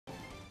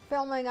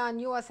Filming on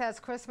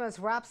USS Christmas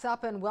wraps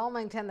up in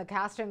Wilmington. The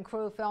cast and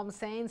crew filmed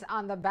scenes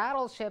on the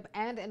battleship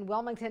and in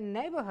Wilmington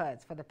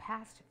neighborhoods for the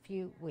past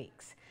few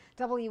weeks.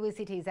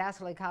 WECT's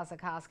Ashley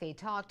Kazakowski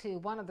talked to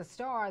one of the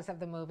stars of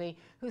the movie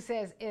who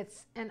says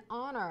it's an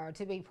honor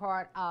to be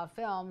part of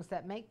films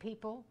that make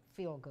people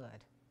feel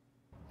good.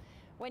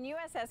 When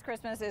USS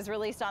Christmas is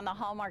released on the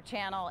Hallmark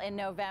channel in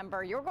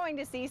November, you're going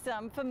to see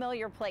some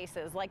familiar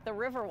places like the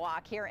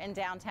Riverwalk here in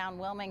downtown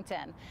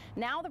Wilmington.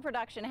 Now the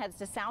production heads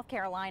to South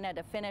Carolina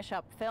to finish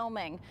up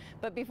filming.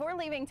 But before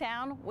leaving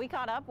town, we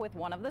caught up with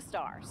one of the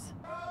stars.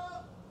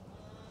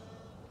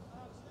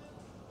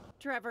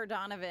 Trevor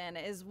Donovan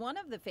is one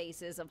of the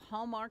faces of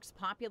Hallmark's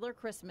popular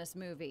Christmas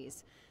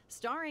movies,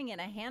 starring in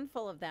a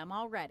handful of them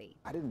already.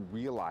 I didn't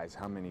realize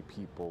how many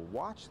people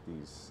watch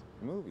these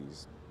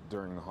movies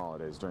during the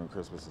holidays, during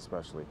Christmas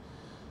especially,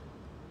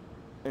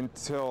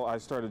 until I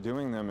started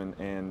doing them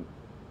and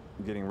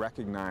getting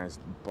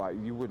recognized by,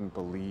 you wouldn't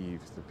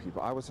believe the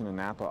people. I was in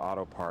Napa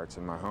Auto Parts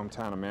in my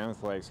hometown of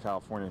Mammoth Lakes,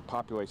 California,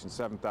 population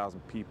 7,000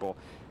 people,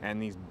 and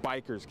these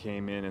bikers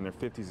came in their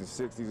 50s and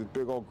 60s with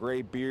big old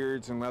gray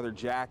beards and leather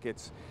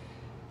jackets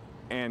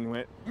and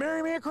went,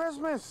 "Merry Me a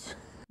Christmas!"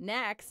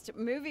 Next,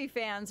 movie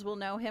fans will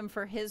know him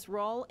for his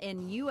role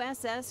in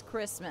USS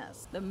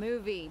Christmas. The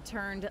movie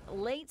turned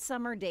late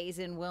summer days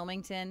in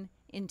Wilmington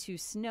into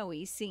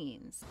snowy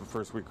scenes. The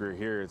first week we were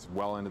here, it's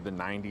well into the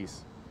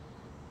 90s,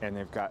 and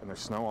there's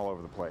snow all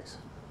over the place,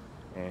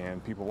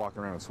 and people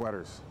walking around in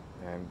sweaters,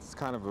 and it's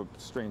kind of a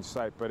strange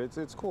sight, but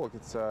it's cool.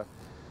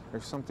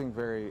 There's something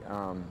very,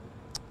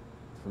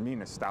 for me,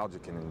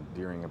 nostalgic and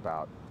endearing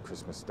about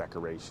Christmas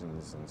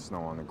decorations and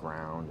snow on the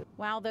ground.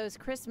 While those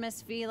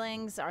Christmas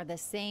feelings are the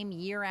same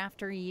year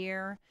after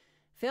year,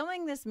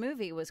 filming this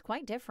movie was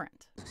quite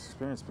different. The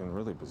experience has been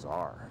really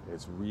bizarre.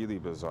 It's really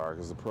bizarre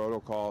because the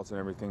protocols and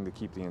everything to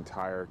keep the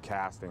entire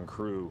cast and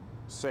crew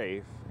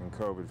safe and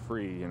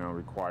COVID-free,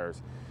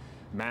 requires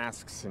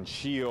masks and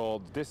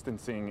shield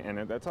distancing,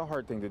 and that's a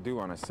hard thing to do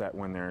on a set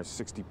when there's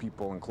 60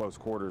 people in close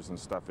quarters and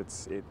stuff.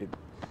 It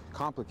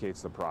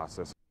complicates the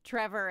process.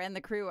 Trevor and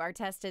the crew are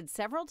tested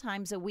several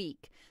times a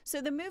week,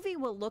 so the movie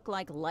will look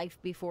like life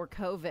before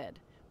COVID,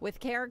 with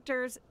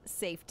characters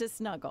safe to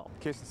snuggle.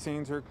 Kissing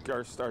scenes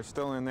are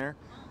still in there.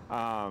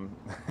 Can't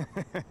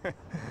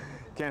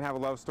have a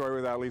love story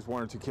without at least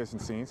one or two kissing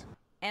scenes.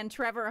 And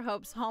Trevor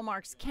hopes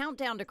Hallmark's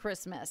countdown to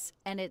Christmas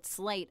and its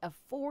slate of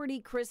 40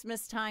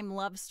 Christmas-time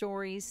love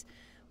stories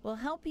will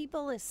help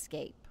people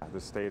escape. The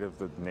state of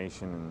the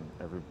nation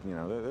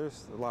and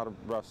there's a lot of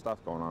rough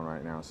stuff going on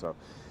right now, so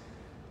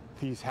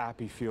these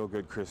happy,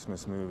 feel-good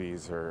Christmas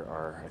movies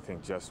are, I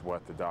think, just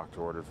what the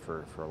doctor ordered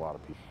for a lot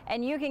of people.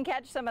 And you can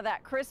catch some of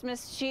that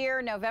Christmas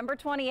cheer November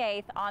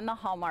 28th on the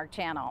Hallmark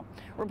Channel.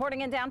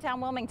 Reporting in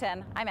downtown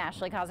Wilmington, I'm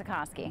Ashley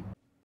Kazakowski.